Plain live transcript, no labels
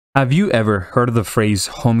Have you ever heard of the phrase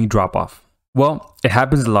homie drop off? Well, it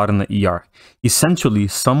happens a lot in the ER. Essentially,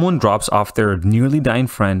 someone drops off their nearly dying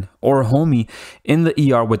friend or homie in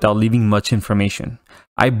the ER without leaving much information.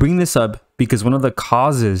 I bring this up because one of the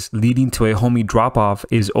causes leading to a homie drop off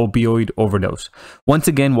is opioid overdose. Once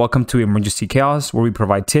again, welcome to Emergency Chaos, where we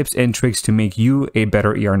provide tips and tricks to make you a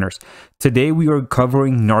better ER nurse. Today, we are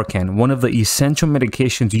covering Narcan, one of the essential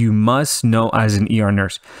medications you must know as an ER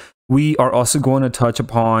nurse. We are also going to touch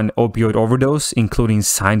upon opioid overdose, including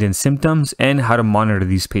signs and symptoms, and how to monitor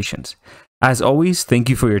these patients. As always, thank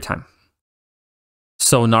you for your time.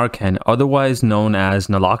 So Narcan, otherwise known as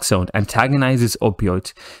Naloxone, antagonizes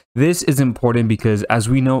opioids. This is important because, as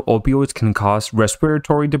we know, opioids can cause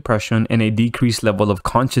respiratory depression and a decreased level of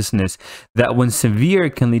consciousness that, when severe,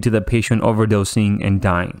 can lead to the patient overdosing and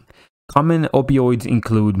dying. Common opioids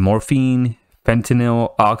include morphine,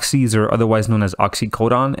 fentanyl, oxys, or otherwise known as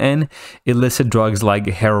oxycodone, and illicit drugs like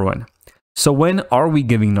heroin. So when are we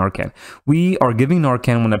giving Narcan? We are giving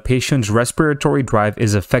Narcan when a patient's respiratory drive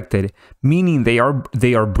is affected, meaning they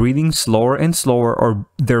are breathing slower and slower, or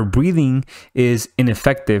their breathing is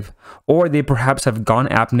ineffective, or they perhaps have gone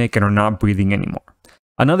apneic and are not breathing anymore.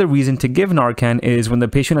 Another reason to give Narcan is when the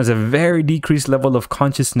patient has a very decreased level of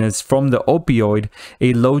consciousness from the opioid,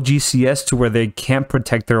 a low GCS to where they can't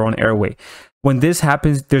protect their own airway. When this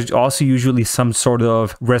happens, there's also usually some sort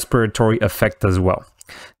of respiratory effect as well.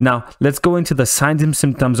 Now, let's go into the signs and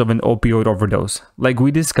symptoms of an opioid overdose. Like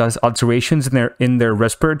we discussed, alterations in their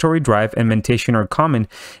respiratory drive and mentation are common,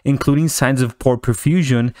 including signs of poor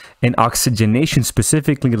perfusion and oxygenation,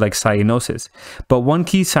 specifically like cyanosis. But one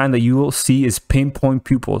key sign that you will see is pinpoint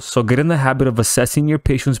pupils. So get in the habit of assessing your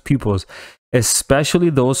patient's pupils,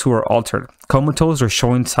 especially those who are altered, comatose, or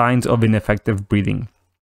showing signs of ineffective breathing.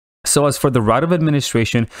 So as for the route of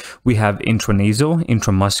administration, we have intranasal,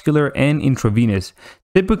 intramuscular, and intravenous.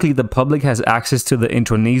 Typically, the public has access to the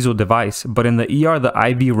intranasal device, but in the ER, the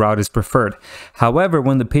IV route is preferred. However,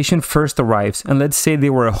 when the patient first arrives, and let's say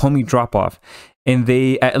they were a homie drop-off, and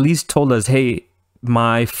they at least told us, hey,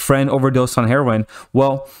 my friend overdosed on heroin,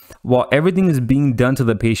 well, while everything is being done to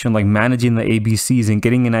the patient, like managing the ABCs and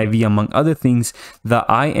getting an IV, among other things, the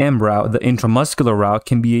IM route, the intramuscular route,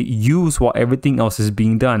 can be used while everything else is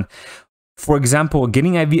being done. For example,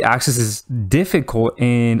 getting IV access is difficult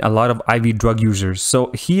in a lot of IV drug users.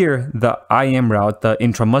 So here, the IM route, the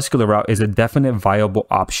intramuscular route, is a definite viable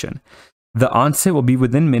option. The onset will be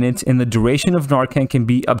within minutes, and the duration of Narcan can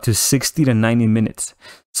be up to 60 to 90 minutes.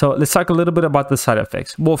 So let's talk a little bit about the side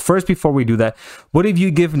effects. Well, first, before we do that, what if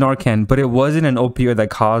you give Narcan, but it wasn't an opioid that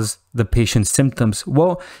caused the patient's symptoms?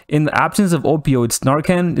 Well, in the absence of opioids,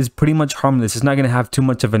 Narcan is pretty much harmless. It's not going to have too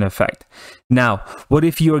much of an effect. Now, what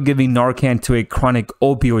if you are giving Narcan to a chronic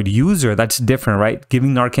opioid user? That's different, right?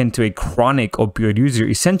 Giving Narcan to a chronic opioid user,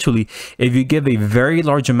 essentially, if you give a very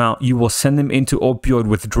large amount, you will send them into opioid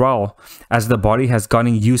withdrawal, as the body has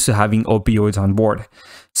gotten used to having opioids on board.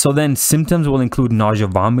 So then symptoms will include nausea,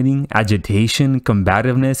 vomiting, agitation,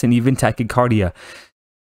 combativeness, and even tachycardia.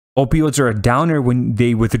 Opioids are a downer. When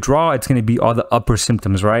they withdraw, it's going to be all the upper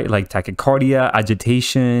symptoms, right? Like tachycardia,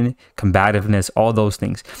 agitation, combativeness, all those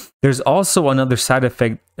things. There's also another side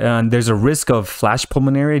effect, and there's a risk of flash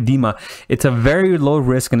pulmonary edema. It's a very low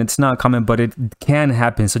risk and it's not common, but it can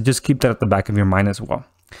happen. So just keep that at the back of your mind as well.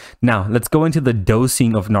 Now, let's go into the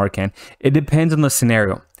dosing of Narcan. It depends on the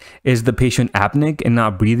scenario. Is the patient apneic and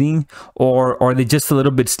not breathing? Or are they just a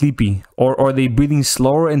little bit sleepy? Or are they breathing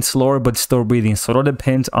slower and slower but still breathing? So it all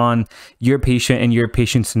depends on your patient and your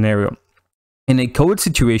patient scenario. In a COVID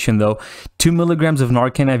situation, though, 2 milligrams of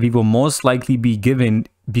Narcan IV will most likely be given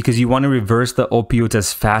because you want to reverse the opioids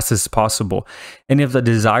as fast as possible. And if the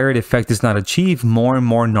desired effect is not achieved, more and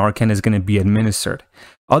more Narcan is going to be administered.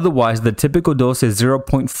 Otherwise, the typical dose is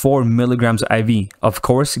 0.4 milligrams IV. Of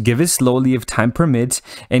course, give it slowly if time permits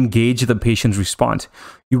and gauge the patient's response.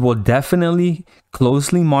 You will definitely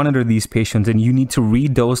closely monitor these patients, and you need to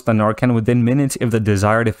redose the Narcan within minutes if the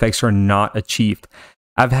desired effects are not achieved.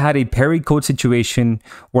 I've had a peri-COVID situation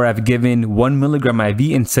where I've given 1 milligram IV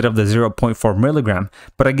instead of the 0.4 milligram.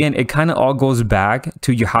 But again, it kind of all goes back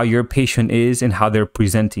to how your patient is and how they're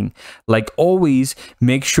presenting. Like always,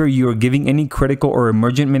 make sure you're giving any critical or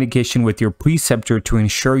emergent medication with your preceptor to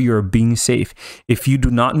ensure you're being safe. If you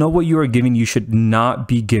do not know what you are giving, you should not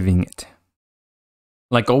be giving it.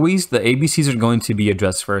 Like always, the ABCs are going to be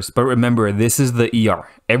addressed first. But remember, this is the ER.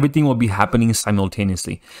 Everything will be happening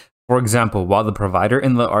simultaneously. For example, while the provider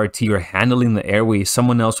and the RT are handling the airway,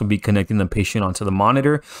 someone else will be connecting the patient onto the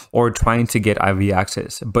monitor or trying to get IV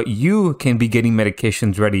access. But you can be getting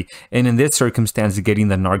medications ready, and in this circumstance, getting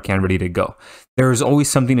the Narcan ready to go. There is always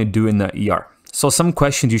something to do in the ER. So some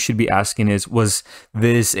questions you should be asking is, was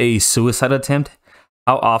this a suicide attempt?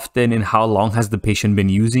 How often and how long has the patient been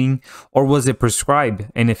using? Or was it prescribed?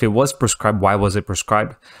 And if it was prescribed, why was it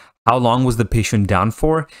prescribed? How long was the patient down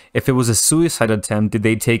for? If it was a suicide attempt, did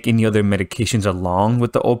they take any other medications along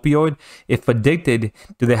with the opioid? If addicted,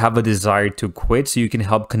 do they have a desire to quit so you can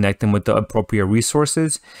help connect them with the appropriate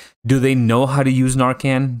resources? Do they know how to use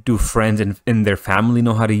Narcan? Do friends and their family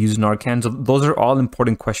know how to use Narcan? So those are all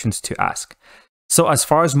important questions to ask. So as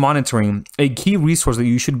far as monitoring, a key resource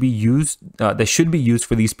that should be used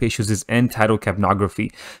for these patients is end-tidal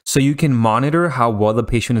capnography. So you can monitor how well the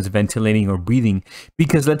patient is ventilating or breathing,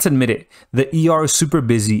 because let's admit it, the ER is super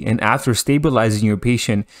busy, and after stabilizing your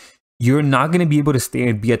patient, you're not going to be able to stay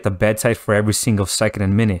and be at the bedside for every single second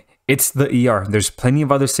and minute. It's the ER. There's plenty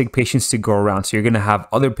of other sick patients to go around, so you're going to have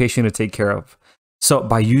other patients to take care of. So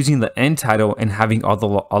by using the end tidal and having all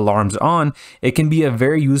the alarms on, it can be a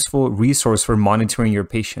very useful resource for monitoring your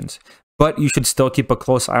patients. But you should still keep a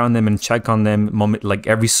close eye on them and check on them like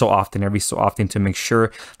every so often to make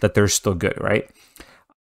sure that they're still good, right?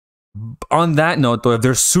 On that note, though, if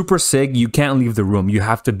they're super sick, you can't leave the room. You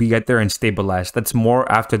have to be out there and stabilized. That's more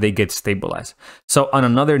after they get stabilized. So on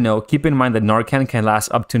another note, keep in mind that Narcan can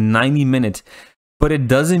last up to 90 minutes, but it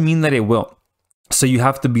doesn't mean that it will. So you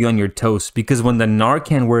have to be on your toes, because when the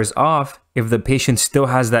Narcan wears off, if the patient still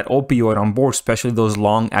has that opioid on board, especially those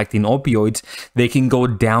long-acting opioids, they can go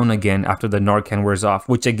down again after the Narcan wears off,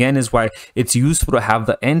 which again is why it's useful to have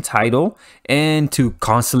the end tidal and to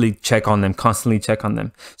constantly check on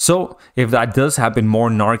them. So if that does happen, more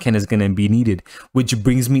Narcan is going to be needed, which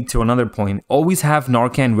brings me to another point. Always have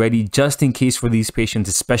Narcan ready just in case for these patients,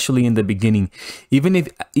 especially in the beginning.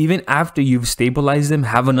 Even after you've stabilized them,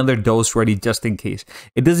 have another dose ready just in case.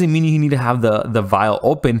 It doesn't mean you need to have the vial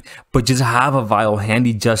open, but just have a vial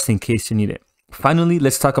handy just in case you need it. Finally,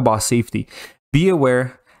 let's talk about safety. Be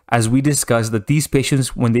aware, as we discussed, that these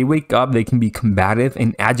patients, when they wake up, they can be combative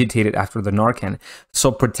and agitated after the Narcan.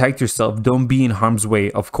 So protect yourself. Don't be in harm's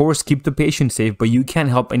way. Of course, keep the patient safe, but you can't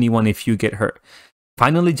help anyone if you get hurt.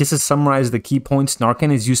 Finally, just to summarize the key points,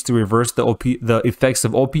 Narcan is used to reverse the effects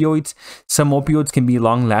of opioids. Some opioids can be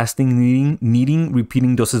long-lasting, needing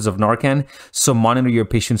repeating doses of Narcan, so monitor your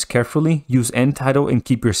patients carefully, use end tidal, and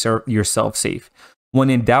keep yourself safe. When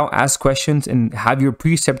in doubt, ask questions and have your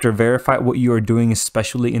preceptor verify what you are doing,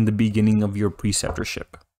 especially in the beginning of your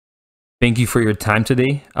preceptorship. Thank you for your time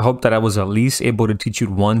today. I hope that I was at least able to teach you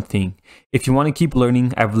one thing. If you want to keep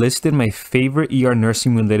learning, I've listed my favorite ER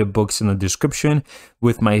nursing related books in the description,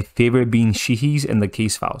 with my favorite being Sheehy's and the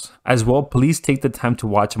case files. As well, please take the time to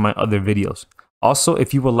watch my other videos. Also,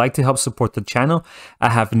 if you would like to help support the channel,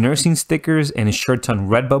 I have nursing stickers and shirts on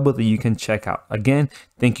Redbubble that you can check out. Again,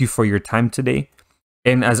 thank you for your time today.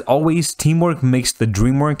 And as always, teamwork makes the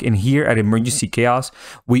dream work. And here at Emergency Chaos,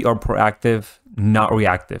 we are proactive, not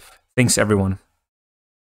reactive. Thanks, everyone.